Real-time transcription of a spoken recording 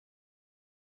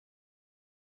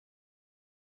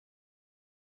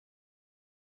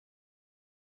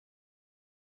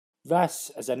This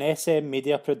is an SM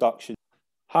Media production.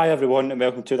 Hi everyone and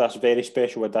welcome to this very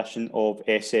special edition of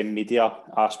SM Media,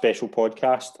 our special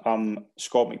podcast. I'm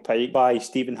Scott McPike by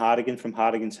Stephen Harrigan from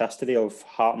Harrigan's History of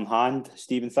Heart and Hand.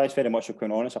 Stephen, thanks very much for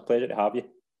coming on. It's a pleasure to have you.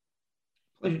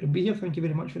 Pleasure to be here. Thank you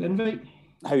very much for the invite.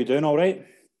 How are you doing? All right?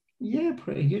 Yeah,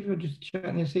 pretty good. We're just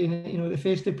chatting and saying that, the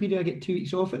festive period, I get 2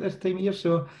 weeks off at this time of year,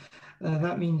 so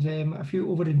that means a few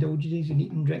overindulgences in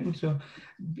eating and drinking. So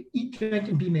eat, drink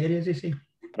and be merry, as they say.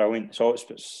 Brilliant. So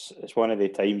it's one of the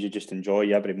times you just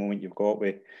enjoy every moment you've got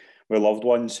with loved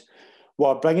ones.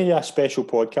 Well, I'm bringing you a special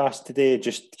podcast today,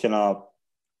 just kind of,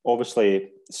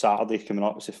 obviously Saturday coming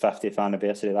up, it's the 50th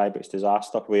anniversary of the Ibrox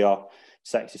disaster where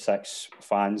 66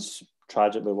 fans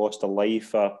tragically lost their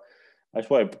life. I just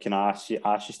want to kind of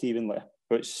ask you, Stephen, like,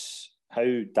 how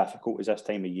difficult is this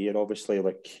time of year? Obviously,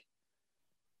 like,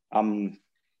 I'm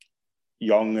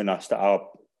young and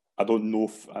I don't know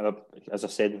if, as I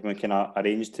said, when I kind of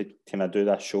arranged to kind of do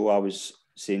this show, I was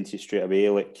saying to you straight away,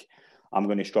 like, I'm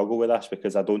going to struggle with this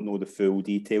because I don't know the full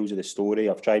details of the story.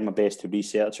 I've tried my best to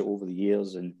research it over the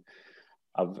years, and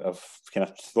I've kind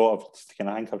of I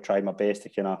think I've tried my best to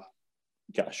kind of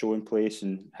get a show in place.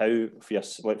 And how for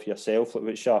yourself, like,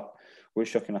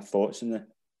 what's your kind of thoughts on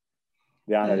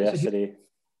the anniversary?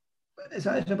 It's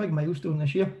a big milestone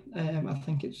this year. I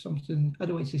think it's something, I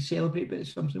don't want to say celebrate, but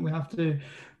it's something we have to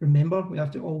remember. We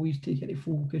have to always take into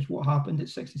focus what happened at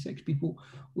 66 people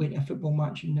went to a football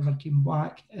match and never came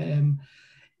back.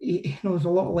 There's a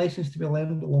lot of lessons to be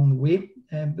learned along the way,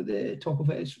 but the top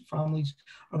of it is families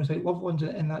are without loved ones,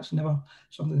 and that's never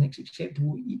something that's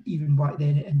acceptable, even back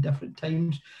then in different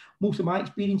times. Most of my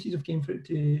experiences have came through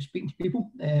to speaking to people.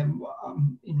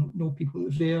 Know people that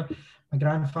was there. My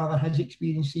grandfather, his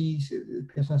experiences, the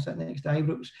person sitting next to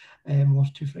Ibrox,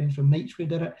 lost 2 friends from Knightsbridge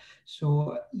did it.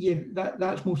 So yeah,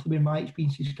 that's mostly where my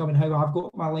experiences come and how I've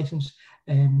got my lessons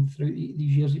throughout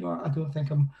these years. I don't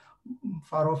think I'm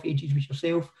far off ages with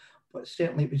yourself, but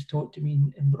certainly it was taught to me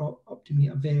and brought up to me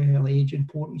at a very early age,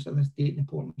 importance of this date and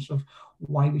importance of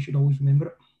why we should always remember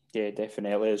it. Yeah,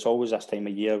 definitely. It's always this time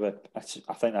of year, but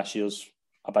I think this year's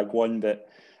a big one, but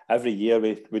every year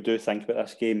we do think about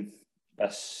this game,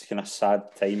 this kind of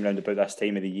sad time round about this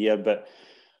time of the year, but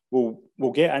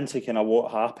we'll get into kind of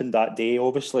what happened that day.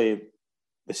 Obviously,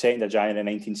 the 2nd of January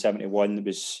 1971, it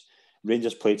was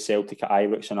Rangers played Celtic at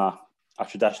Ibrox in a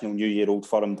traditional New Year Old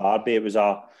Firm derby. It was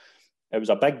a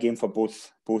big game for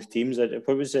both teams.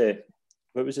 What was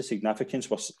the significance?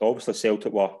 Was obviously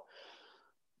Celtic were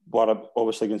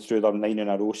obviously going through their 9 in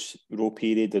a row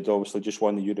period. They'd obviously just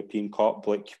won the European Cup.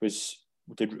 Like,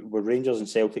 were Rangers and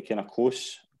Celtic kind of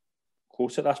close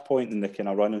at this point, and they're kind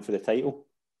of running for the title?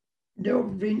 No,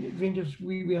 Rangers,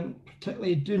 we weren't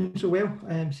particularly doing so well.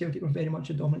 Celtic were very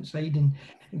much a dominant side and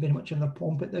very much in their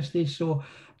pomp at this stage. So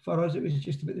for us, it was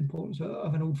just about the importance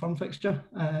of an Old Firm fixture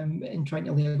and trying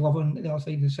to lay a glove on the other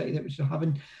side of the city that was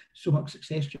having so much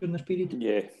success during this period.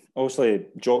 Yeah, obviously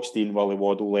Jock Stein, Willie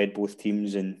Waddle led both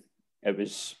teams, and it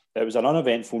was an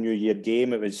uneventful New Year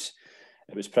game. It was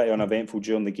pretty uneventful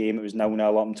during the game. It was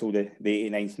 0-0 up until the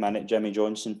 89th minute. Jimmy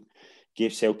Johnson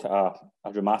gave Celtic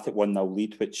a dramatic 1-0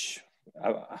 lead, which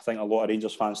I think a lot of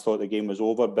Rangers fans thought the game was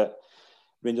over, but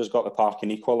Rangers got the park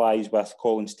and equalised with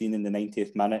Colin Stein in the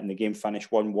 90th minute, and the game finished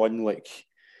 1-1. Like,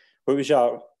 what was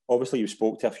obviously you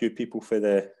spoke to a few people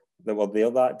that were there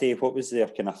that day. What was their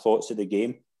kind of thoughts of the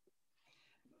game?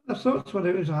 The thoughts were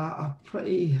it was a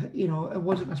pretty, it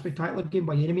wasn't a spectacular game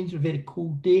by any means. It was a very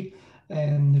cold day.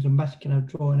 There's a mist kind of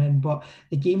drawn in, but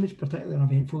the game was particularly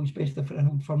uneventful, especially for an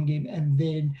Old Firm game. And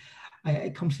then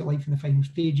it comes to life in the final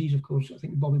stages. Of course, I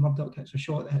think Bobby Murdoch hits a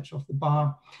shot that hits off the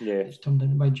bar. Yeah. It's turned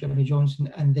in by Jimmy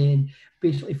Johnson. And then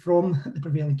basically from the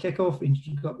prevailing kickoff,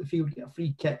 Rangers got up the field, get a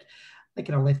free kick, like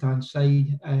on our left-hand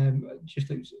side, just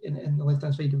in the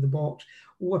left-hand side of the box,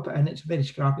 whip it in. It's a very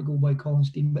scrappy goal by Colin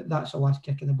Stein, but that's the last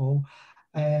kick of the ball.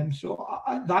 So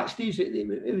at that stage,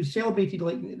 it was celebrated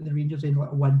like the Rangers in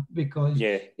like a win because,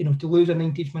 to lose a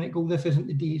 90th minute goal, this isn't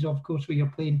the days, of course, where you're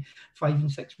playing 5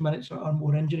 and 6 minutes or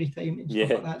more injury time and stuff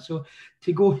like that. So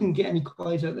to go and get an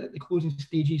equaliser at the closing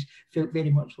stages felt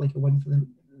very much like a win for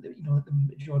them. The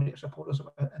majority of supporters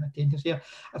in attendance here.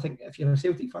 I think if you're a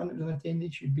Celtic fan that was in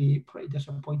attendance, you'd be pretty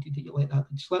disappointed that you let that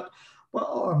slip. But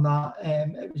other than that,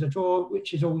 it was a draw,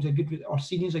 which is always or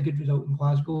seen as a good result in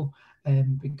Glasgow,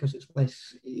 because it's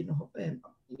less, going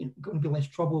to be less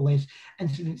trouble, less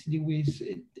incidents to deal with,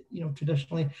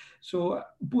 traditionally. So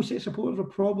both sets of supporters were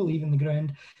probably leaving the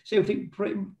ground. Celtic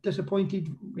pretty disappointed.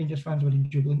 Rangers fans were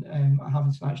jubilant. I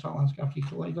haven't snatched that last half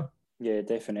equaliser. Yeah,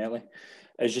 definitely.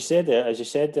 As you said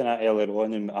in that earlier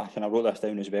on, and I kind of wrote this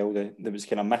down as well. There was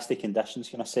kind of misty conditions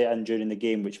kind of set in during the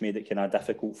game, which made it kind of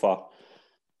difficult for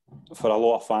a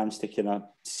lot of fans to kind of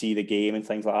see the game and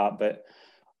things like that. But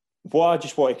what I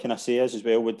just want to kind of say is as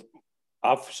well,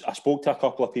 I spoke to a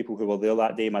couple of people who were there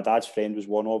that day. My dad's friend was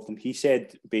one of them. He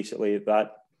said basically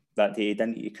that day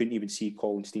he couldn't even see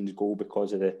Colin Steen's goal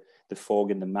because of the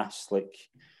fog and the mist. Like,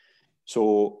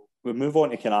 so we move on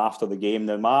to kind of after the game.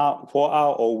 Now, what I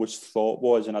always thought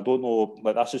was, and I don't know,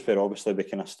 like this is where obviously we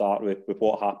kind of start with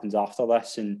what happens after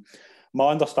this. And my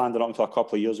understanding up until a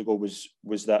couple of years ago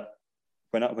was that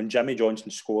when Jimmy Johnson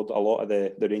scored, a lot of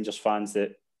the Rangers fans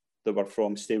that were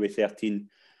from Stairway 13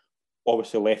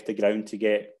 obviously left the ground to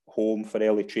get home for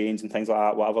early trains and things like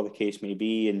that, whatever the case may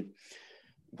be. And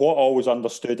what I always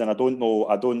understood, and I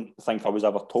don't think I was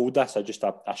ever told this, I just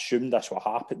assumed this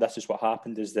is what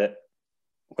happened, is that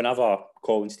whenever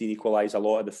Colin Steen equalised, a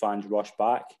lot of the fans rushed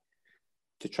back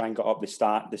to try and get up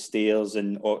the stairs,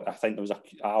 and I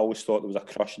always thought there was a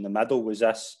crush in the middle. Was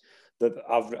this that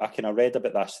I kind of read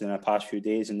about this in the past few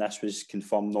days, and this was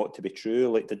confirmed not to be true?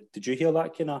 Like, did you hear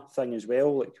that kind of thing as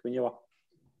well? Like when you were?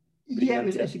 Yeah,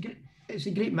 it's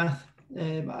a great myth.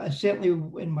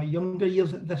 Certainly in my younger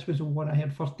years, this was the one I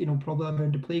heard first. Probably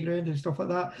around the playground and stuff like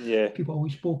that. Yeah, people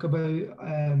always spoke about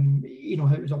how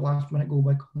it was a last minute goal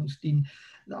by Colin Steen,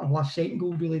 our last second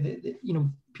goal really.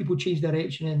 That people changed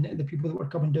direction, and the people that were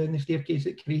coming down the staircase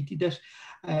that created this.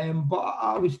 But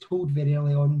I was told very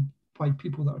early on by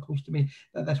people that are close to me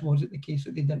that this wasn't the case,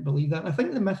 that they didn't believe that. And I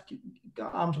think the myth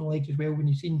got arms and legs as well when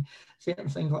you've seen certain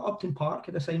things like Upton Park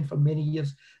had a sign for many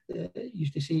years that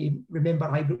used to say, "Remember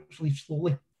Ibrox, leave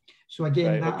slowly." So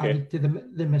again, added to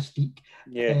the mystique.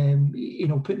 Yeah.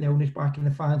 Putting the illness back in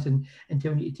the fans and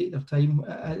telling you to take their time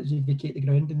as they vacate the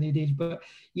ground in the days. But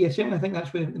yeah, certainly I think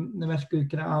that's where the myth got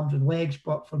kind of arms and legs.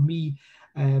 But for me,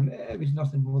 it was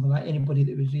nothing more than that. Anybody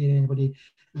that was there, anybody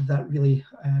that really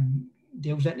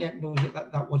deals into it knows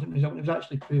that wasn't the result. It was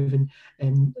actually proven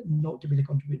not to be the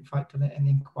contributing factor in the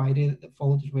inquiry that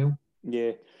followed as well.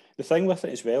 Yeah, the thing with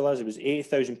it as well is it was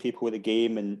 80,000 people at the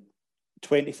game, and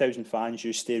 20,000 fans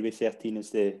used Stairway 13 as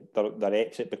their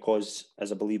exit because,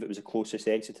 as I believe, it was the closest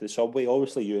exit to the subway.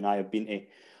 Obviously, you and I have been to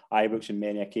Ibrox on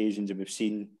many occasions, and we've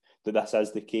seen that this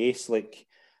is the case. Like,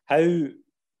 how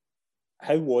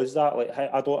was that? Like,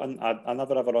 I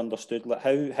never ever understood. Like,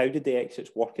 how did the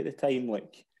exits work at the time?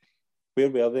 Like, where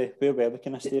were they? Where were the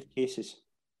kind of staircases?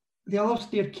 The other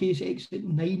staircase, exit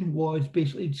 9, was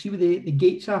basically, see where the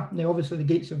gates are. Now, obviously, the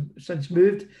gates have since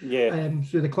moved. Yeah.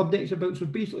 So the club decks are built. So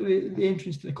basically, the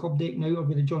entrance to the club deck now are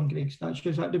where the John Greig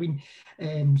statues. That would have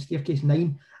been staircase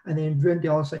 9. And then round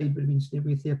the other side would have been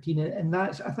stairway 13. And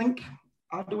that's, I think,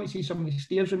 I don't want to see some of the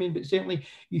stairs remain, but certainly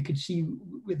you could see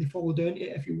where they follow down to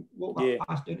if you walk that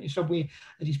past down to the subway.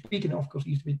 As he's speaking, of course,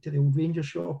 he used to be to the old Rangers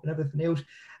shop and everything else.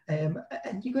 And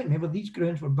you got to remember, these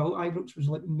grounds were built. Ibrox was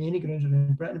like many grounds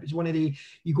around Britain. It was one of the,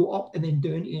 you go up and then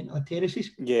down into the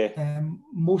terraces. Yeah.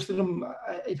 Most of them,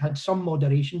 it had some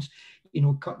moderations,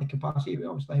 cutting the capacity.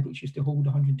 Obviously, Ibrox used to hold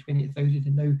 120,000,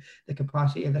 and now the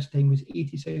capacity at this time was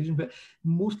 80,000. But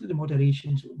most of the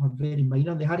moderations were very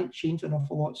minor. They hadn't changed an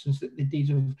awful lot since the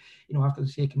days of, after the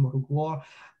Second World War.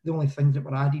 The only things that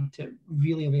were added to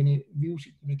really of any real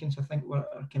significance, I think, were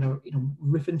kind of,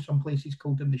 roofing. Some places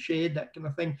called them the shed, that kind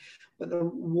of thing. But there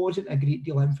wasn't a great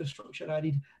deal of infrastructure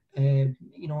added. The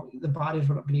barriers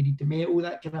were upgraded to metal,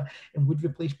 that kind of, and wood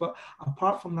replaced. But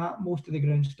apart from that, most of the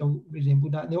grounds still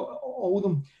resembled that. And all of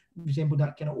them resembled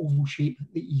that kind of oval shape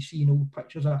that you see in old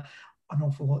pictures of an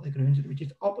awful lot of the grounds. It was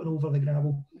just up and over the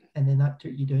gravel, and then that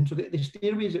took you down. So the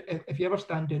stairways, if you ever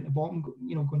stand down at the bottom,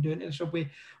 going down to the subway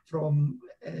from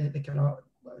the kind of,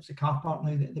 it's the car park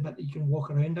now, the bit that you can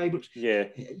walk around Ibrox. Yeah.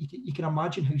 You can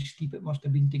imagine how steep it must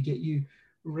have been to get you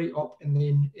right up and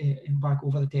then and back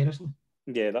over the terracing.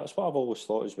 Yeah, that's what I've always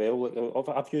thought as well.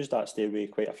 Like, I've used that stairway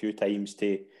quite a few times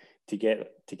to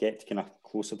get kind of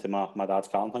closer to my dad's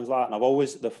car and things like that. And I've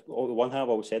always, the one thing I've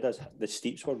always said is the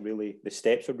steps were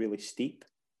really steep,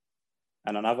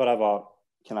 and I never ever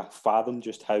kind of fathomed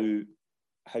just how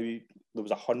there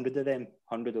was 100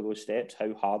 of those steps,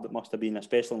 how hard it must have been,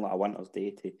 especially on like a winter's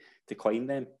day to climb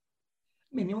them.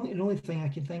 I mean, the only thing I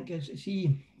can think is,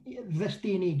 see, this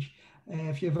day and age,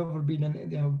 if you've ever been in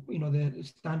the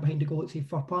stand behind the goal at, say,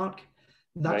 Fir Park,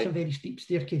 that's a very steep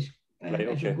staircase.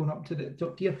 As you're going up to the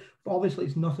top tier. But obviously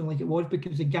it's nothing like it was,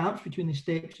 because the gaps between the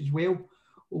steps as well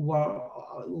were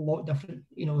a lot different.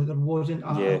 There wasn't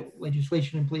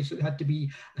legislation in place that had to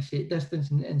be a set distance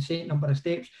and set number of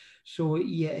steps. So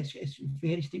yeah, it's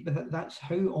very steep, but that's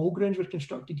how all grounds were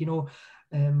constructed.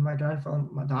 My grandfather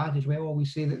and my dad as well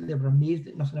always say that they were amazed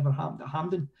that nothing ever happened at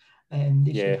Hampden.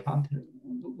 They said Hampden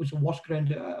was the worst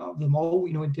ground of them all,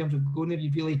 you know, in terms of going there.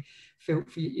 You really felt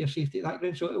for your safety at that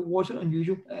ground. So it wasn't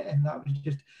unusual, and that was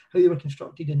just how they were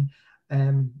constructed. And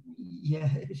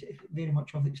it was very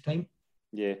much of its time.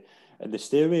 Yeah, and the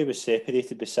stairway was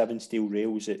separated by 7 steel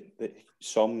rails that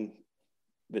some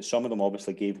of them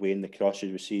obviously gave way in the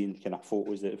crushes. We've seen kind of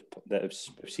photos that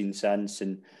I've seen since,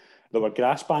 and there were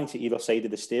grass banks at either side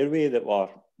of the stairway that were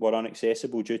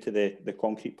inaccessible due to the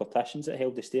concrete partitions that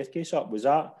held the staircase up.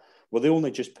 Were they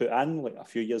only just put in like a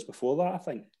few years before that, I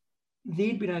think?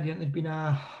 They'd been added. There'd been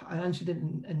an incident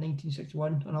in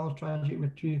 1961, another tragedy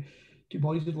where two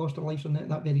boys had lost their lives on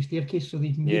that very staircase, so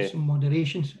they've made some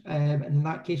moderations. And in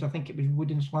that case, I think it was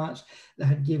wooden slats that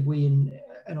had gave way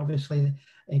and obviously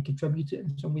contributed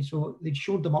in some way. So they'd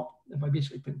shored them up by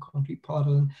basically putting concrete pillars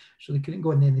in, so they couldn't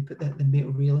go in there. And they put the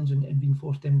metal railings and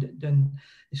reinforced them down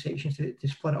the sections to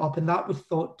split it up. And that was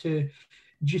thought to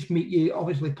just make you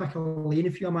obviously pick a lane,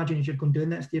 if you imagine, as you're going down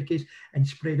that staircase, and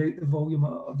spread out the volume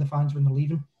of the fans when they're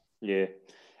leaving. Yeah,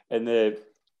 and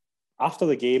after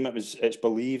the game, it's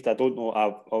believed. I don't know.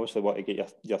 I obviously want to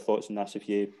get your thoughts on this if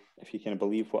you kind of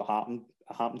believe what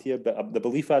happened here. But the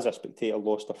belief is a spectator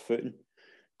lost their footing,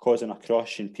 causing a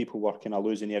crush, and people were kind of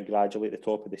losing air gradually at the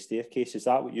top of the staircase. Is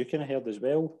that what you kind of heard as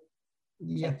well?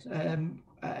 Yes, and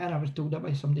I was told that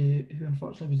by somebody who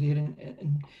unfortunately was there,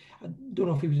 and I don't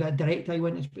know if he was a direct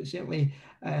eyewitness, but certainly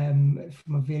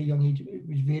from a very young age, it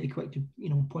was very quick to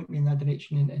point me in that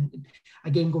direction. And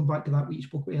again, going back to that, what you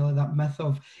spoke about earlier, that myth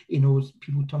of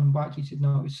people turning back. He said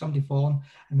no, it was somebody falling,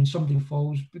 and when somebody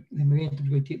falls, the momentum's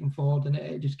going to take them forward, and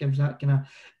it just gives that kind of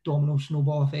domino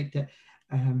snowball effect that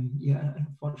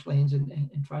unfortunately ends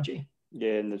in tragedy.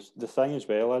 Yeah, and the thing as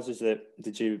well is that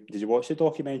did you watch the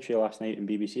documentary last night on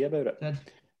BBC about it?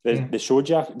 They showed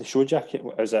you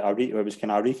it was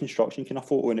kind of a reconstruction kind of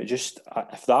photo, and it just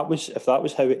if that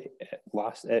was how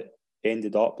it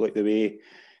ended up, like the way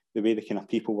the kind of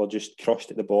people were just crushed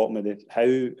at the bottom of how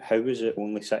was it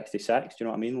only 66? Do you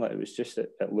know what I mean? Like it was just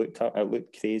it looked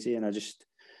crazy, and I just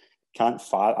can't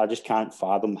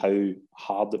fathom how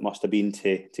hard it must have been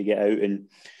to get out. And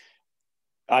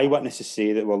eyewitnesses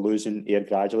say that we're losing air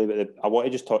gradually, but I want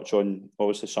to just touch on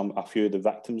obviously a few of the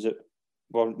victims that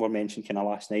were mentioned kind of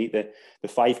last night. The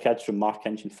 5 kids from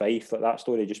Markinch and Fife, like that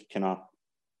story just kind of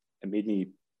it made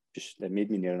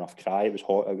me near enough cry.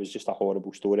 It was just a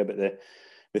horrible story. But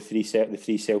the three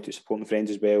Celtic supporting friends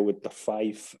as well, with their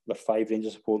five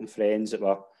Rangers supporting friends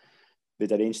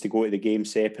they'd arranged to go to the game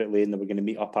separately, and they were going to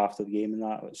meet up after the game, and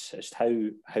that was just how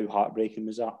heartbreaking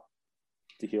was that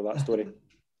to hear that story.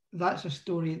 That's a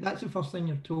story. That's the first thing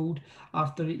you're told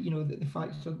after the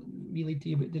facts are relayed to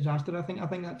you about disaster. I think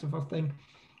that's the first thing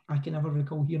I can ever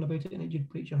recall hearing about it, and it just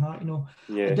breaks your heart.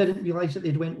 Yeah. I didn't realise that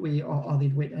they'd went away or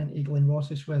they'd went into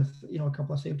Glenrosses with a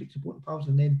couple of Celtic supporting pals,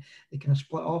 and then they kind of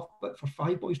split off. But for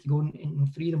 5 boys to go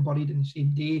and 3 of them buried in the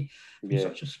same day in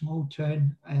such a small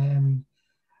town.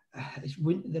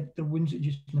 They're wounds that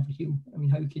just never heal. I mean,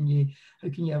 how can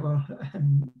you ever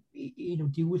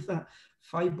deal with that?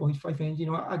 5 boys, 5 friends.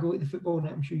 I go to the football, and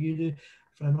I'm sure you do,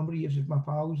 for a number of years with my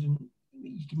pals, and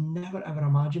you can never ever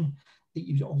imagine that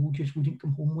you all just wouldn't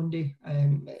come home one day.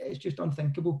 It's just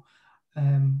unthinkable.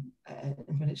 And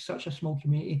when it's such a small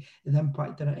community, the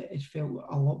impact on it is felt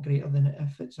a lot greater than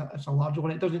if it's a larger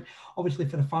one. It doesn't, obviously,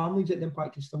 for the families, the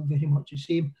impact is still very much the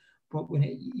same. But when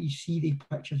you see the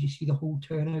pictures, you see the whole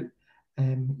turnout,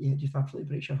 it just absolutely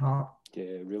breaks your heart.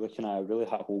 Yeah, really hit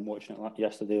home watching it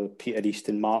yesterday. Peter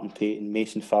Easton, Martin Payton,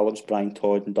 Mason Phillips, Brian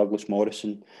Todd and Douglas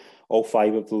Morrison. All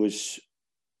 5 of those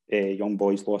young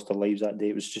boys lost their lives that day.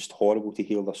 It was just horrible to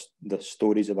hear the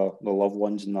stories of their loved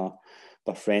ones and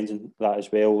their friends and that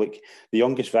as well. Like the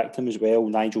youngest victim as well,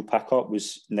 Nigel Pickup,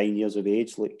 was 9 years of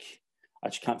age. Like I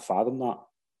just can't fathom that.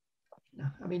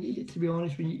 I mean, to be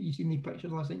honest, when you see the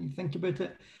pictures last night, you think about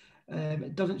it,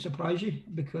 it doesn't surprise you,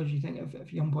 because you think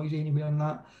if young boys anywhere in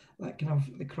that kind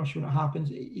of the crush when it happens,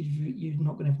 you're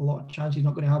not going to have a lot of chance. He's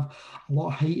not going to have a lot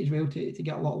of height as well to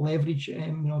get a lot of leverage,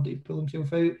 to pull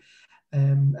himself out.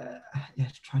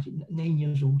 It's tragic. 9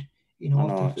 years old,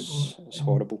 it's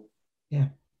horrible. Yeah,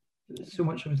 so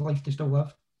much of his life to still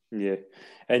live. Yeah,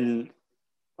 and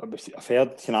I've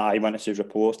heard kind of eyewitnesses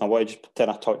reports, and I want to just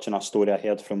touch on a story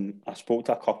I spoke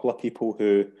to a couple of people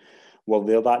who were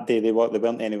there that day. They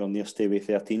weren't anywhere near Stairway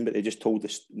 13, but they just told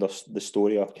the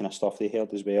story of kind of stuff they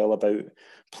heard as well about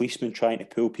policemen trying to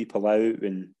pull people out,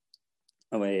 and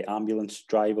ambulance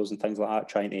drivers and things like that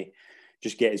trying to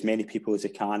just get as many people as they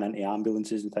can into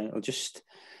ambulances and things. Just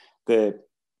the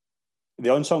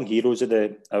the unsung heroes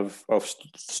of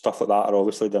stuff like that are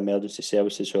obviously the emergency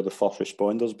services who are the first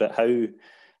responders. But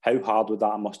how hard would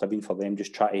that must have been for them,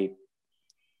 just try to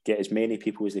get as many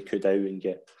people as they could out and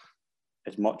get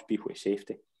as much people to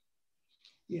safety.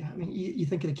 Yeah, I mean, you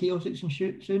think of the chaos that's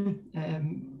ensuing.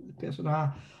 The person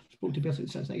I spoke to, the person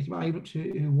that sits next to my Ibrox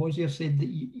who was there, said that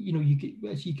you could,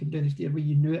 as you come down the stairway,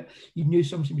 you knew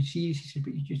something was serious. He said,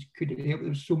 but you just couldn't help. There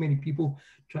was so many people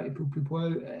trying to pull people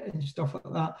out and stuff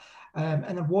like that.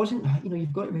 And there wasn't,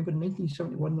 you've got to remember in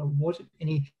 1971 there wasn't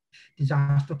any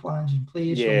disaster plans in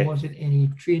place. Yeah. There wasn't any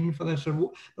training for this,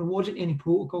 or there wasn't any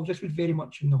protocols. This was very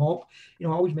much in the hop. I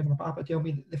always remember my papa tell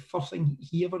me that the first thing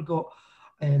he ever got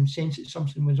sense that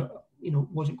something was,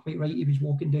 wasn't quite right. He was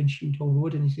walking down Shield Hall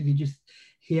Road, and he said he just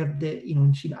heard that,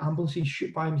 and seen ambulances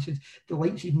shoot by him. He said the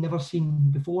lights he'd never seen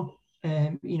before.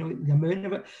 The amount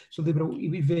of it. So he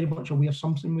was very much aware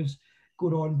something was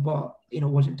going on, but it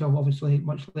wasn't until obviously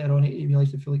much later on he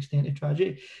realised the full extent of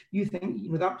tragedy. You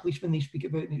think, that policeman they spoke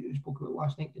about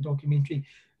last night, the documentary,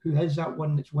 who is that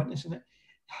one that's witnessing it?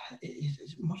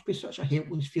 It must be such a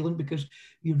helpless feeling, because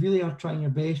you really are trying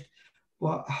your best.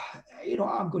 But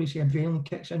I'm going to say adrenaline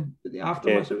kicks in. But the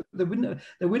aftermath, there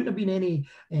wouldn't have been any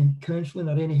counselling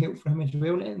or any help for him as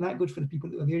well. And that goes for the people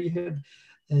that were there. You heard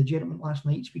the gentleman last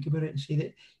night speak about it and say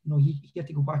that he had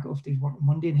to go back off to his work on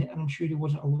Monday, and I'm sure he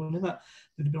wasn't alone in that.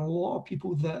 There'd have been a lot of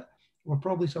people that were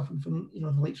probably suffering from the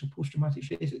likes of post-traumatic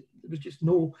stress. There was just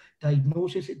no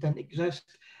diagnosis; it didn't exist,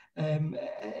 and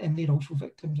they're also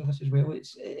victims of this as well.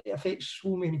 It affects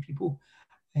so many people.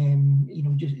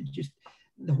 Just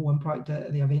the whole impact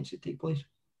of the events that take place.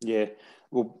 Yeah,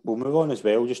 we'll move on as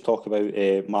well. Just talk about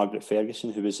Margaret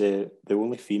Ferguson, who was the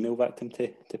only female victim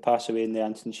to pass away in the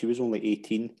incident. She was only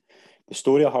 18. The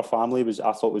story of her family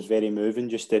I thought was very moving.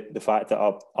 Just the fact that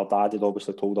her dad had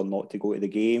obviously told her not to go to the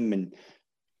game, and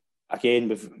again,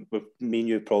 with me and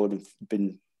you have probably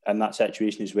been in that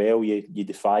situation as well. You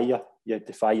defy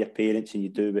your parents, and you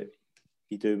do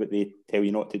what they tell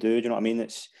you not to do. Do you know what I mean?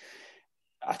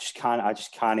 I just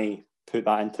can't put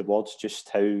that into words, just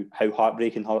how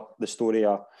heartbreaking the story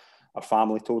our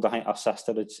family told. I think our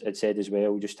sister had said as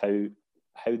well, just how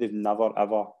they've never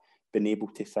ever been able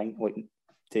to think, like,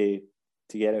 to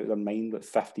get out of their mind, like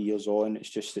 50 years on. It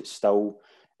still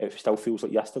feels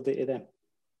like yesterday to them.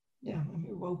 Yeah,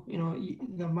 well, you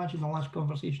imagine the last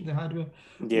conversations they had with,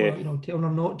 yeah, telling her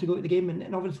not to go to the game,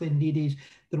 and obviously in the days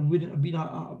there wouldn't have been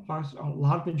a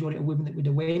large majority of women that would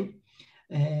have went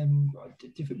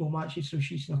to football matches. So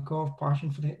she snuck off,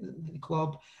 passion for the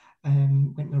club,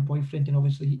 went with her boyfriend, and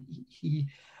obviously he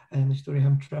the story of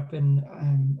him tripping,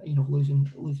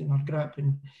 losing her grip,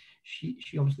 and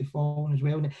she obviously fallen as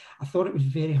well. And I thought it was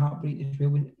very heartbreaking as well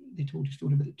when they told the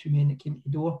story about the two men that came to the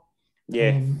door. Yeah.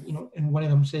 And one of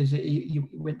them says that he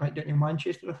went back down to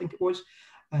Manchester, I think it was,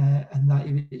 and that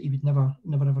he would never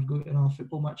ever go to another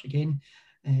football match again.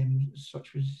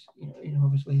 Such was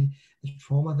obviously the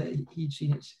trauma that he'd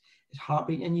seen. It's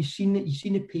heartbreaking, and you've seen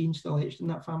the pain still etched in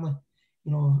that family.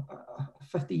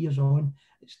 50 years on,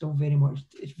 it's very much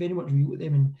real with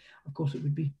them, and of course it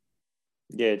would be.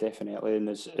 Yeah, definitely, and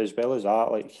as well as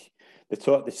that, like they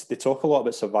talk a lot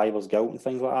about survivor's guilt and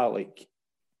things like that. Like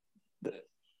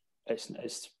it's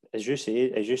as you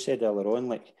said earlier on,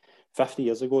 like 50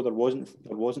 years ago, there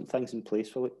wasn't things in place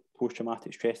for like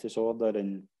post-traumatic stress disorder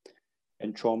and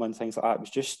trauma and things like that. It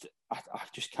was just I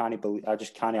just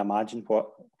can't imagine what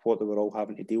they were all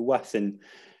having to deal with. And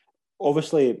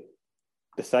obviously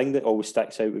the thing that always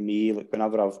sticks out with me, like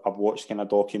whenever I've watched kind of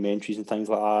documentaries and things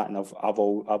like that, and I've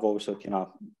obviously kind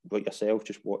of, like yourself,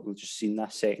 just seen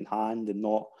this second hand and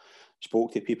not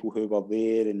spoke to people who were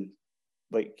there, and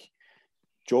like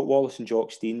Jock Wallace and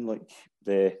Jock Stein, like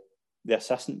the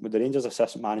Rangers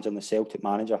assistant manager and the Celtic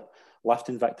manager,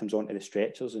 lifting victims onto the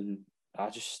stretchers, and I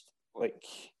just like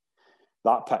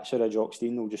that picture of Jock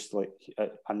Stein will just like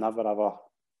I never ever.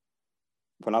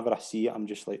 Whenever I see it, I'm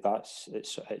just like,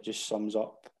 it just sums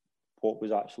up what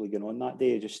was actually going on that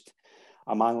day. Just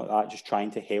a man like that, just trying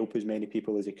to help as many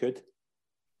people as he could.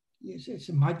 Yes, it's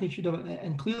the magnitude of it,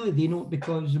 and clearly they know it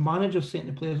because the manager sent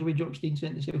the players away. Jock Stein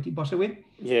sent the Celtic bus away.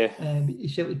 Yeah. He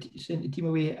sent the team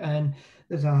away, and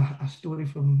there's a story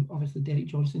from obviously Derek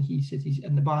Johnson. He says he's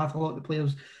in the bath. A lot of the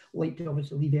players like to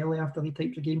obviously leave early after these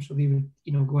types of games, so they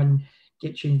would go in,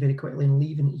 get changed very quickly and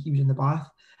leave, and he was in the bath.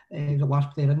 He was the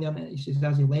last player in there, and he says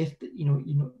as he left,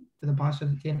 for the bath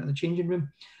at the end of the changing room,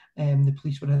 the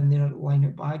police were in there lining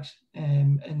out bags,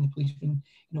 and the policeman,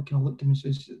 kind of looked at him and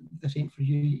says, "This ain't for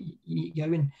you. You need to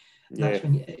go." And that's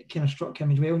when it kind of struck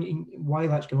him as well. And while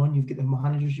that's going on, you've got the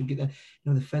managers, you've got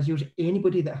the physios,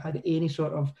 anybody that had any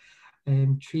sort of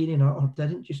training or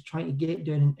didn't, just trying to get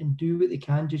down and do what they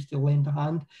can just to lend a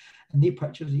hand. And they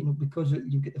pictures, because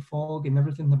you get the fog and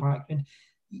everything in the background,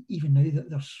 even now that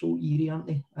they're so eerie, aren't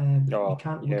they? You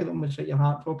can't look at them without your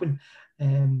heart dropping.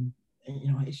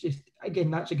 It's just,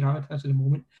 again, that's the gravitas of the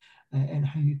moment, and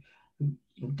how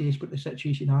desperate the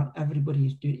situation are. Everybody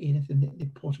is doing anything that they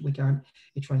possibly can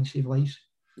to try and save lives.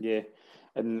 Yeah,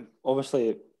 and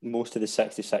obviously most of the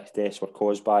 66 deaths were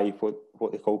caused by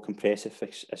what they call compressive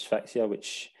asphyxia,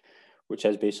 which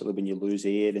is basically when you lose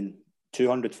air, and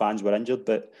 200 fans were injured.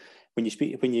 But when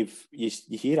you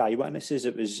hear eyewitnesses,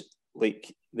 it was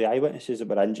like the eyewitnesses that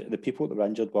were injured, the people that were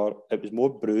injured it was more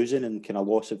bruising and kind of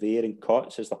loss of air and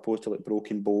cuts as opposed to like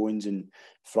broken bones and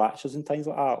fractures and things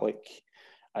like that.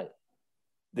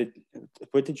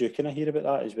 What did you kind of hear about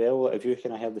that as well? Have you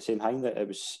kind of heard the same thing, that it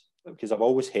was, because I've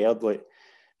always heard like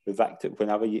the victim,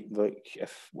 whenever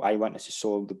if eyewitnesses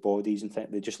saw the bodies and things,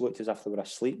 they just looked as if they were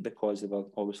asleep because they were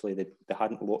obviously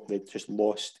they just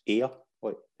lost air.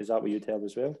 Like, is that what you'd heard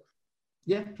as well?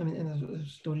 Yeah, I mean, and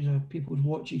there's stories of people's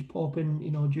watches popping,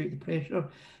 due to the pressure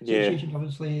situation. Yeah.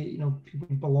 Obviously,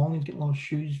 people's belongings getting lost,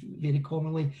 shoes very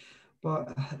commonly.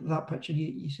 But that picture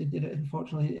you said there,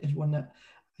 unfortunately, is one that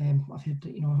I've heard,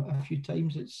 a few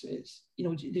times.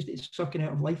 It's sucking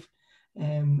out of life.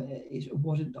 It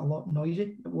wasn't a lot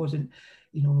noisy. It wasn't,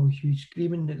 huge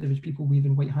screaming. There was people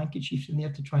waving white handkerchiefs in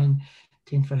there to try and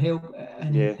tend for help.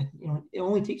 And it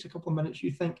only takes a couple of minutes.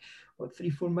 You think,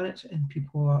 3-4 minutes, and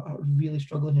people are really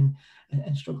struggling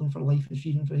and struggling for life and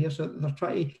feeding for air. So they're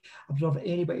trying to absorb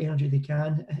any bit of energy they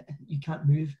can. You can't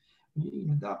move.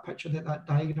 That picture, that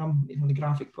diagram, the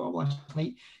graphic put up last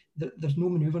night. There's no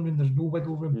manoeuvring room. There's no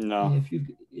wiggle room. No. If you've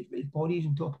got bodies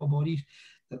on top of bodies,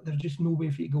 there's just no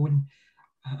way for you to go. And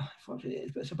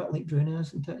unfortunately, it's a bit like drowning,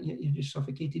 isn't it? You're just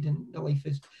suffocated, and the life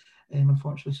is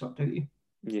unfortunately sucked out of you.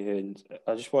 Yeah, and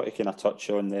I just want to kind of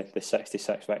touch on the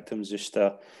 66 victims. Just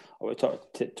I want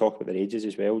to talk about their ages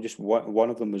as well. Just one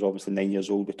of them was obviously 9 years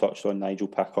old. We touched on Nigel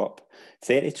Pickup.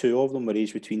 32 of them were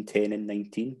aged between 10 and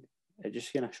 19. It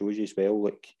just kind of shows you as well,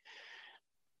 like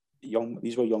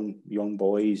these were young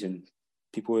boys, and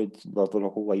people had lived their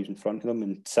whole lives in front of them.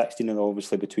 And 16 are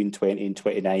obviously between 20 and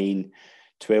 29.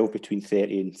 12 between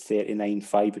 30 and 39,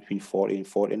 5 between 40 and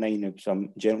 49. Some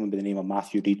gentleman by the name of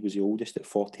Matthew Reid was the oldest at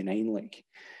 49. Like,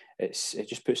 it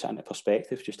just puts it into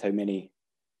perspective, just how many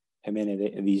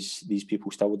of these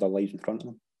people still with their lives in front of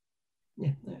them.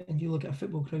 Yeah, and you look at a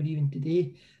football crowd even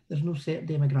today, there's no set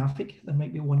demographic. There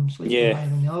might be one slightly higher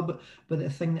than the other, but the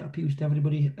thing that appeals to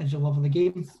everybody is the love of the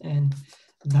game, and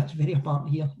that's very apparent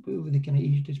here with the kind of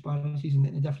age disparities and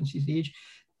the differences in age.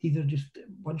 These are just a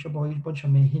bunch of boys, bunch of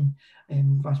men,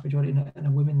 vast majority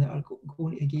and women that are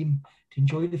going to the game to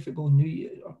enjoy the football New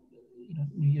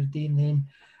Year's Day, and then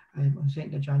on the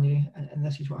 2nd of January, and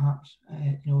this is what happens.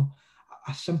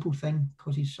 A simple thing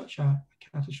causes such a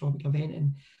catastrophic event,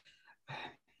 and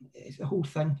it's the whole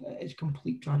thing. It's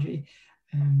complete tragedy.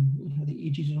 The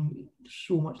ageism,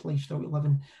 so much lifestyle to live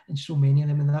in, and so many of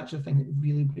them, and that's the thing that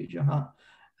really breaks your heart.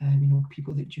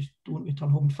 People that just don't return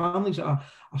home, families that are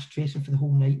stressing for the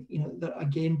whole night. That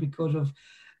again, because of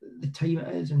the time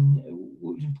it is and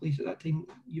what was in place at that time,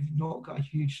 you've not got a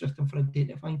huge system for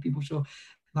identifying people. So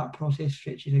that process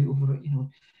stretches out over a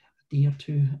day or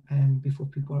two before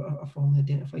people are formally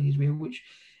identified as well, which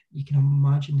you can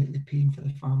imagine that the pain for the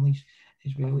families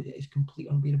as well is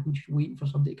completely unbearable, just waiting for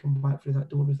somebody to come back through that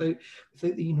door without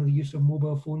the the use of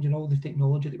mobile phones and all the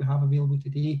technology that we have available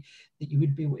today, that you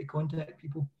would be able to contact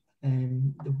people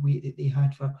the way that they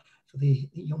had for the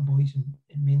young boys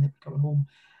and men that were coming home.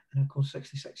 And of course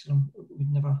 66 of them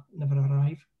would never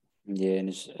arrive. Yeah,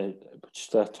 and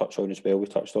just to touch on as well, we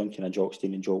touched on kind of Jock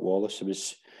Stein and Jock Wallace. There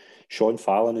was Sean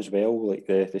Fallon as well, like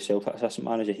the Celtic assistant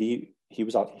manager. He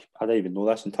was, I didn't even know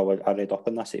this until I read up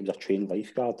on this, he was a trained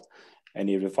lifeguard, and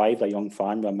he revived a young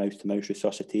fan with mouth-to-mouth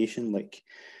resuscitation. Like,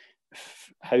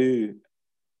 how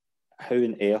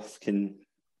on earth can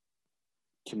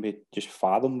we just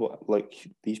fathom what, like,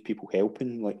 these people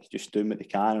helping, like, just doing what they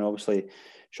can? And obviously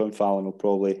Sean Fallon will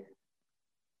probably,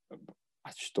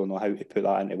 I just don't know how to put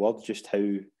that into words, just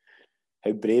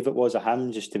how brave it was of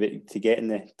him just to get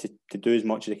in to do as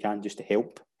much as he can just to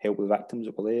help the victims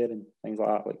that were there and things like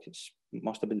that. Like, it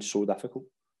must have been so difficult.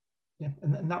 Yeah,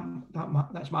 and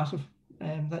that's massive.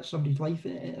 That's somebody's life,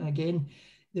 and again,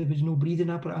 there was no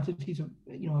breathing apparatus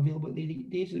available at the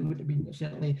days. There wouldn't have been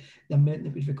certainly the amount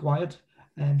that was required.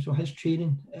 So his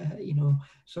training,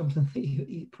 something that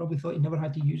he probably thought he never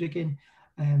had to use again,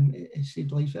 it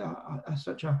saved lives at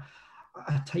such a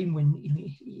time when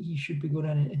he should be going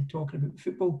in and talking about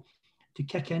football. To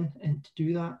kick in and to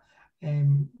do that,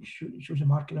 shows a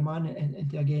mark of a man, and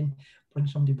to again bring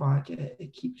somebody back,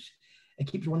 it keeps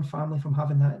one family from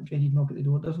having that dreaded knock at the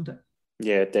door, doesn't it?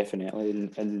 Yeah,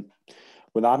 definitely. And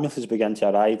when the ambulances began to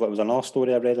arrive, it was another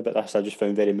story I read about this I just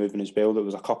found very moving as well. There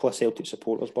was a couple of Celtic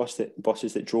supporters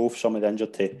buses that drove some of the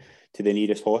injured to the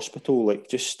nearest hospital. Like,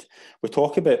 just, we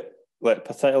talk about, like,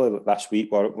 particularly this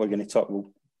week, we're going to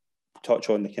we'll touch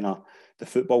on the kind of the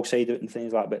football side of it and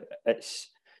things like that, but it's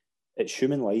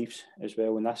human lives as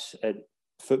well. And this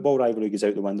football rivalry goes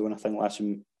out the window and I think that's,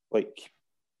 like,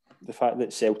 the fact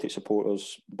that Celtic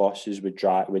supporters buses would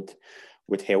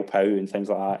help out and things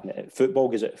like that. And football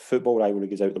rivalry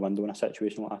goes out the window in a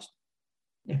situation like this.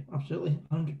 Yeah, absolutely,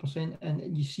 100%.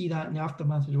 And you see that in the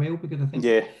aftermath as well, because I think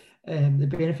the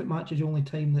benefit match is the only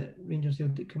time that Rangers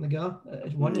Celtic come together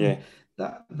as one. Yeah.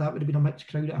 That would have been a mixed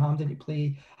crowd at Hampden to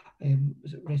play.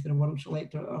 Was it Rest of the World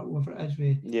Selector or whatever it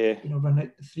is? Run out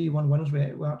 3-1 winners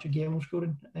with Archie Gemmill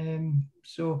scoring.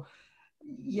 So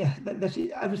yeah,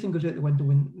 everything goes out the window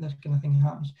when this kind of thing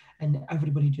happens, and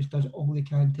everybody just does all they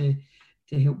can to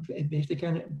help best they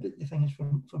can. But the thing is,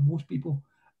 for most people,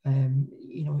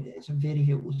 it's a very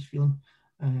helpless feeling.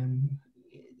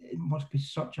 It must be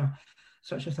such a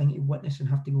thing to witness and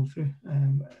have to go through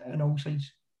on all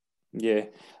sides. Yeah,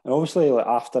 and obviously, like,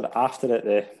 after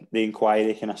it, the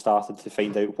inquiry kind of started to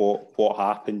find out what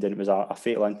happened, and it was a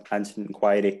fatal incident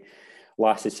inquiry,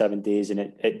 lasted 7 days, and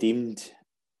it deemed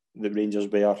the Rangers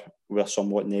were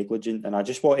somewhat negligent. And I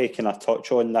just want to kind of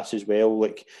touch on this as well.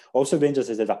 Like, also Rangers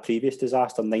had a previous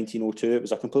disaster in 1902. It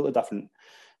was a completely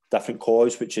different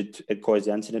cause which had caused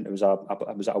the incident. It was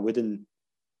a wooden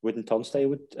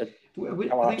turnstile.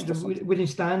 I think the wooden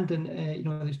stand, and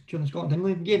during the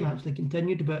Scotland-England game actually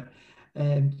continued, but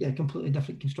completely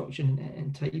different construction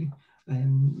and time.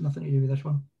 Nothing to do with this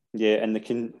one. Yeah, and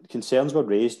the concerns were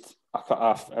raised.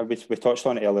 We touched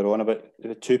on it earlier on about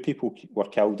the 2 people were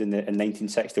killed in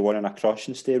 1961 in a crush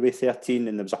in Stairway 13,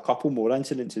 and there was a couple more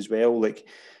incidents as well. Like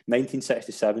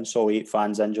 1967 saw 8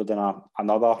 fans injured in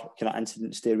another kind of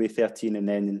incident, Stairway 13, and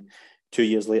then 2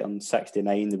 years later in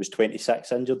 69 there was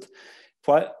 26 injured.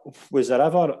 What was there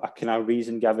ever a kind of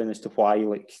reason given as to why,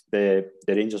 like, the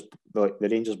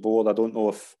Rangers board? I don't know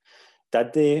if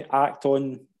did they act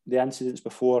on the incidents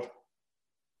before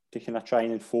to kind of try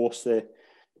and enforce the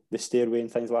stairway and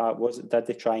things like that? Did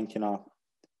they try and kind of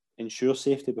ensure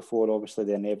safety before obviously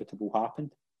the inevitable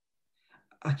happened?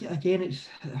 Again, it's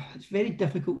very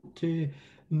difficult to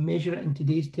measure it in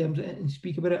today's terms and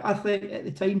speak about it. I think at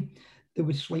the time there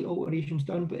was slight alterations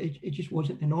done, but it just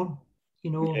wasn't the norm.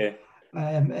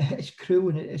 It's cruel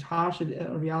and it's harsh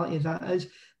a reality as that is.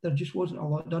 There just wasn't a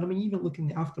lot done. I mean, even looking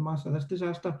at the aftermath of this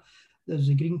disaster, there's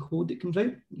a green code that comes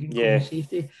out, green code of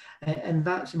safety, and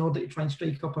that's in order to try and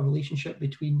strike up a relationship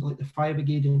between, like, the fire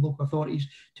brigade and local authorities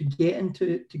to get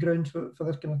into ground for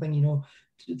this kind of thing,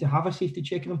 to have a safety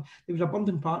check in them. There was a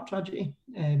Bundon Park tragedy,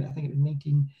 I think it was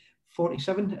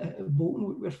 1947 at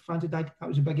Bolton, where fans had died. That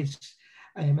was the biggest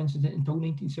incident until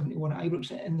 1971 at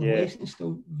Ibrox, and the lessons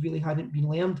still really hadn't been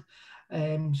learned.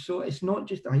 So it's not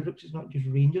just Ibrox, it's not just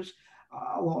Rangers.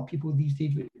 A lot of people these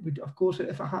days would, of course,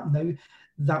 if it happened now,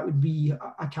 that would be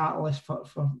a catalyst for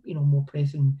more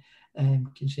pressing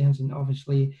concerns and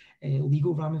obviously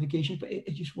legal ramifications. But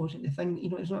it just wasn't the thing.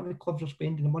 It's not about clubs are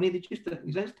spending the money; they just didn't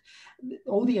exist.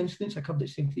 All the incidents occurred at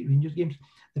Celtic Rangers games.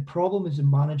 The problem is the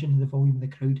managing the volume of the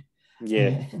crowd.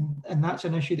 Yeah, and that's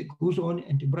an issue that goes on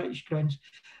into British grounds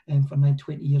for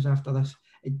 20 years after this.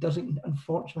 It doesn't,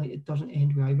 unfortunately, it doesn't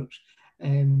end with Ibrox.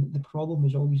 The problem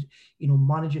is always,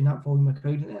 managing that volume of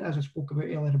crowd. And as I spoke about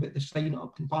earlier about the sign at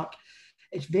Upton Park,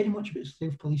 it's very much about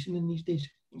self-policing in these days.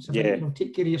 It's about,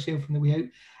 take care of yourself from the way out.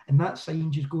 And that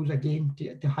sign just goes again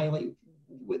to highlight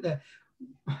what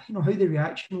how the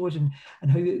reaction was and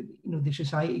how the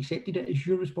society accepted it. It's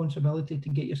your responsibility to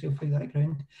get yourself out of that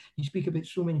ground. You speak about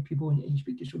so many people, and you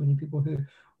speak to so many people who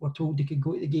were told they could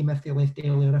go to the game if they left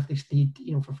early or if they stayed,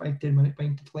 for 5-10 minute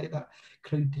time to let that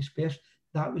crowd disperse.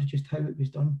 That was just how it was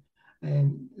done.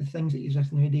 The things that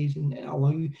exist nowadays and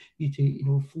allow you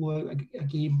to flow out a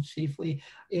game safely,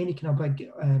 any kind of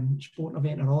big sporting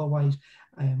event or otherwise,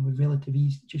 with relative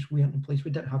ease, just weren't in place.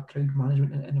 We didn't have crowd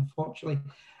management, and unfortunately,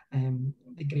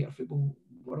 the greater football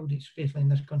world, especially in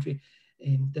this country,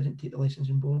 didn't take the lessons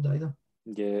on board either.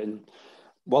 Yeah, and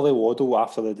Willie Waddle,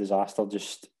 after the disaster,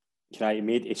 just he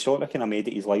sort of made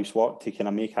it his life's work to kind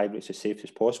of make Ibrox as safe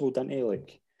as possible, didn't he?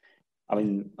 Like, I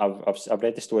mean, I've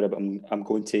read the story, but I'm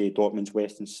going to Dortmund's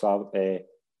West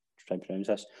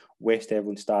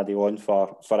Evelyn Stadion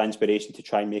for inspiration to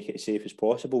try and make it as safe as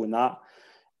possible. And that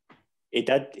he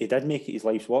did make it his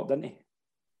life's work, didn't he?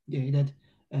 Yeah, he did.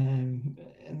 And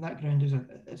that ground is a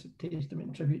testament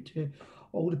and tribute to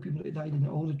all the people that died and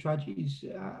all the tragedies,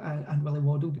 and Willie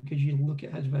Waddle, because you look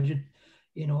at his vision,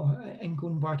 and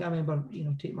going back, I remember,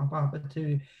 taking my papa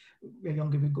to, we were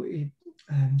younger, we'd go to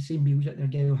St. Beale's at their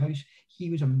Gale House. He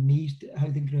was amazed at how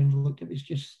the ground looked. It was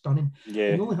just stunning. Yeah.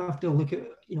 And you only have to look at,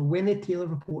 when the Taylor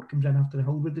report comes in after the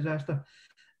Hillwood disaster,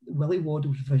 Willie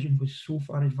Waddle's vision was so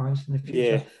far advanced in the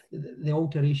future. Yeah. The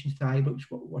alterations to Ibrox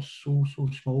were so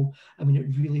small. I mean,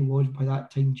 it really was by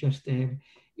that time just,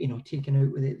 taking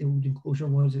out where the old enclosure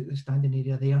was at the standing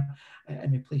area there,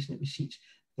 and replacing it with seats.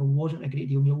 There wasn't a great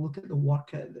deal. You look at the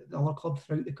work that the other clubs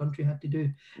throughout the country had to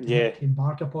do, Yeah, to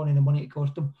embark upon, and the money it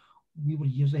cost them. We were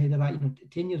years ahead of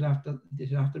that. 10 years after the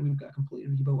disaster, we've got a completely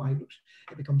rebuilt Ibrox.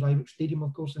 It becomes Ibrox Stadium,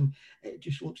 of course, and it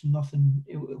just looks nothing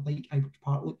like Ibrox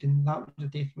Park looked. And that was a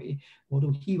definitely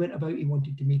Waddle. He went about, he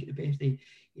wanted to make it the best. He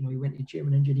went to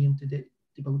German engineering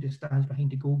to build the stands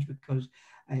behind the goals, because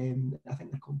I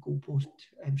think they're called goalpost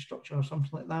structure or something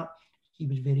like that. He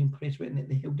was very impressed with it, and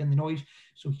they held in the noise.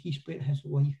 So he spent his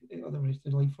life, the rest of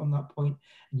his life, from that point,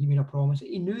 and he made a promise.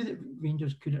 He knew that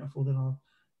Rangers couldn't afford another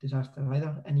disaster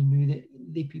either, and he knew that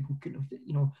the people couldn't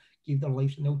have, gave their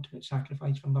lives an ultimate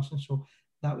sacrifice for nothing. So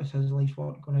that was his life's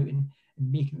work, going out and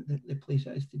making it the place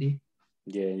it is today.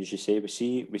 Yeah, as you say, we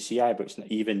see Ibrox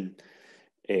even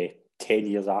 10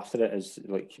 years after it as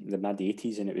like the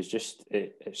mid-80s, and it was just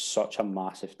it's such a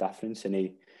massive difference, and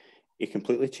he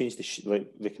completely changed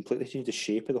they completely changed the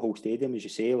shape of the whole stadium, as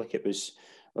you say. Like, it was,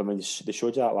 I mean, they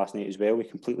showed you that last night as well. We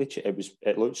completely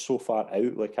it looked so far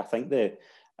out. Like, I think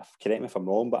correct me if I'm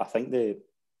wrong, but I think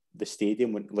the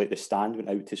stadium went, like, the stand went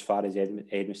out as far as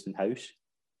Edmiston House.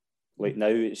 Like, now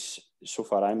it's so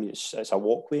far, I mean, it's a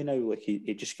walkway now. Like,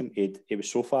 he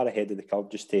was so far ahead of the curve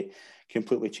just to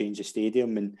completely change the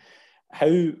stadium. And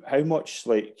how much,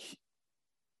 like,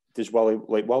 does Willie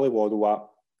Waddle,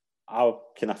 I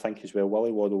kind of think as well,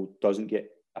 Willie Waddle doesn't get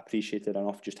appreciated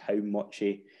enough, just how much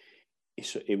he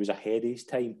was ahead of his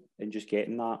time, and just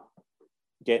getting that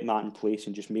in place,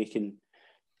 and just making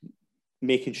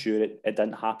sure it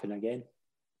didn't happen again.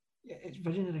 It's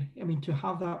visionary. I mean, to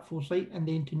have that foresight, and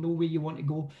then to know where you want to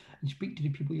go and speak to the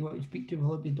people you want to speak to.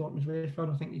 Will it be Dortmund's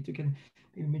Westfalen? I think they took in,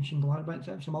 maybe mentioned Gladbach,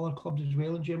 some other clubs as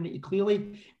well in Germany. He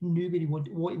clearly knew what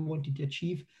he wanted to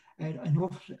achieve, and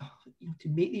to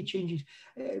make the changes,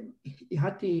 he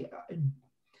had to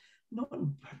not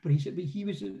embrace it, but he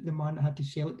was the man that had to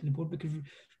sell it to the board, because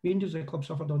Rangers, the club,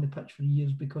 suffered on the pitch for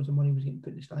years because the money was getting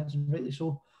put in the stands, and rightly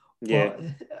so. Yeah.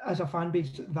 But as a fan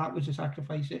base, that was the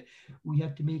sacrifice that we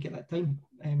had to make at that time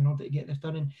in order to get this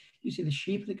done. And you see the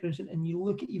shape of the grounds, and you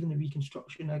look at even the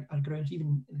reconstruction of grounds,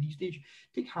 even these days.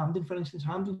 Take Hampden, for instance.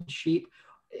 Hampden's shape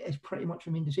has pretty much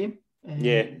remained the same.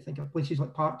 I think of places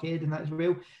like Parkhead and that as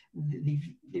well. They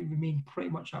remain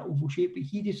pretty much that oval shape. But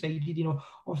he decided,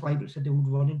 obviously Ibrox had the old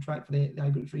running track for the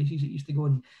Ibrox races that used to go.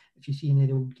 And if you see any of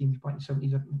the old games back in the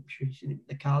 70s, I'm sure you've seen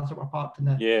the cars that were parked in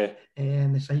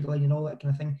the sideline and all that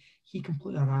kind of thing. He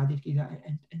completely eradicated that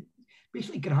and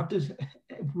basically grabbed us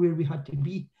where we had to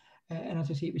be. And as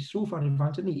I say, it was so far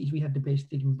advanced. In the 80s, we had the best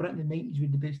stadium in Britain. In the 90s, we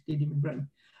had the best stadium in Britain.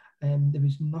 There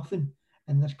was nothing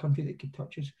in this country that could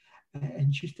touch us.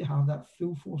 And just to have that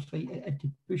full foresight and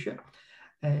to push it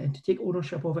and to take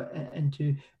ownership of it and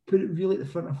to put it really at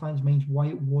the front of fans' minds why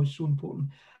it was so important,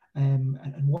 and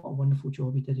what a wonderful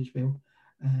job he did as well.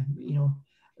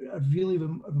 A really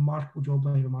remarkable job by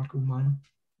a remarkable man.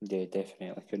 Yeah,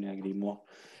 definitely. Couldn't agree more.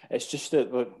 It's just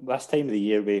that this time of the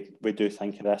year we do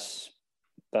think of this,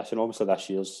 and obviously this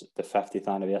year's the 50th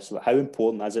anniversary. How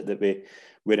important is it that we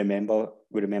remember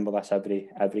this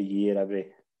every year,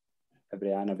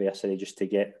 every anniversary, just to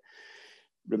get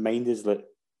reminders that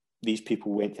these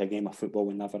people went to a game of football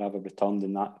and never ever returned,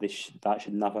 and that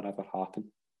should never ever happen.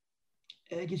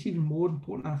 I guess even more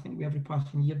important, I think, with every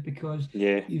passing year, because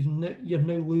you're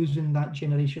now losing that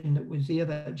generation that was there,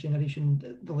 that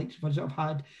generation, the likes of us that have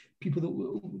had people that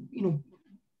will,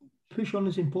 push on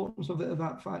this importance of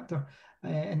that factor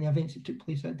and the events that took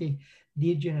place that day.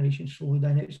 Their generation slowly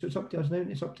down out. So it's up to us now,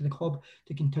 and it's up to the club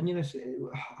to continue this.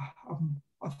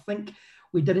 I think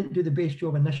we didn't do the best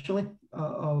job initially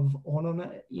of honouring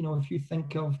it. If you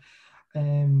think of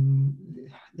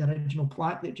the original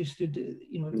plaque that just stood,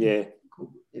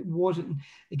 it wasn't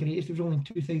the greatest. It was only in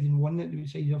 2001 that we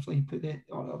decided, obviously, put the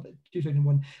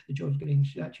 2001 the George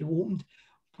Grange statue opened.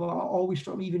 But I always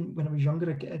struck me, even when I was younger,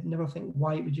 I'd never think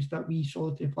why it was just that wee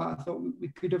solitary plaque. I thought we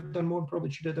could have done more, probably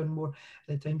should have done more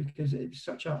at the time, because it was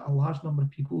such a large number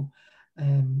of people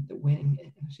that went and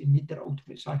made their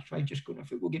ultimate sacrifice just going to a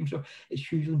football game. So it's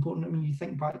hugely important. I mean, you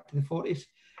think back to the 40s.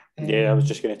 I was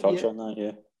just going to touch on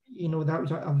that, you know, that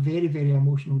was a very, very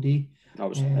emotional day. That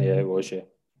was, yeah, it was, yeah.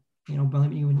 You know, Billy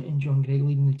McNeill and John Gregg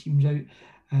leading the teams out.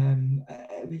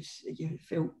 It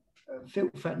felt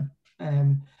fitting.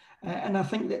 And I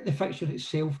think that the fixture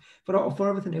itself, for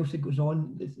everything else that goes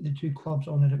on, the two clubs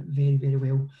honour it very, very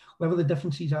well. Whatever the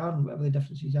differences are,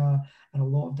 in a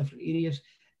lot of different areas,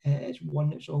 it's one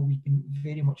that's always been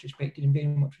very much respected and very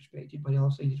much respected by the other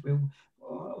side as well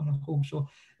on a whole. So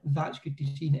that's good to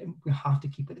see. And we have to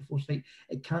keep it the foresight.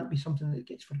 It can't be something that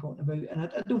gets forgotten about.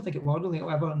 And I don't think it will. I don't think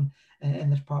it'll ever in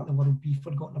this part of the world be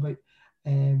forgotten about.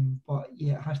 But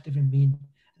yeah, it has to remain in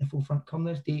the forefront. Come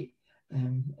this date,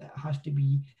 it has to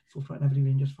be forefront in every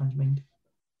Rangers fan's mind.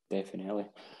 Definitely.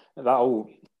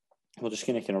 We're just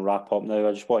going to kind of wrap up now.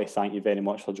 I just want to thank you very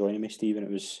much for joining me, Stephen.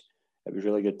 It was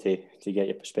really good to get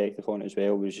your perspective on it as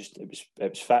well. It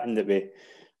was fitting that we,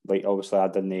 like, obviously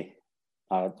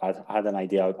I had an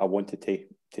idea I wanted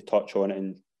to touch on it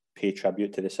and pay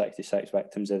tribute to the 66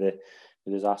 victims of the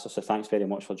disaster. So thanks very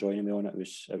much for joining me on it. It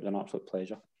was an absolute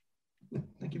pleasure.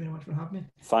 Thank you very much for having me.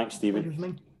 Thanks,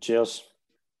 Stephen. Cheers.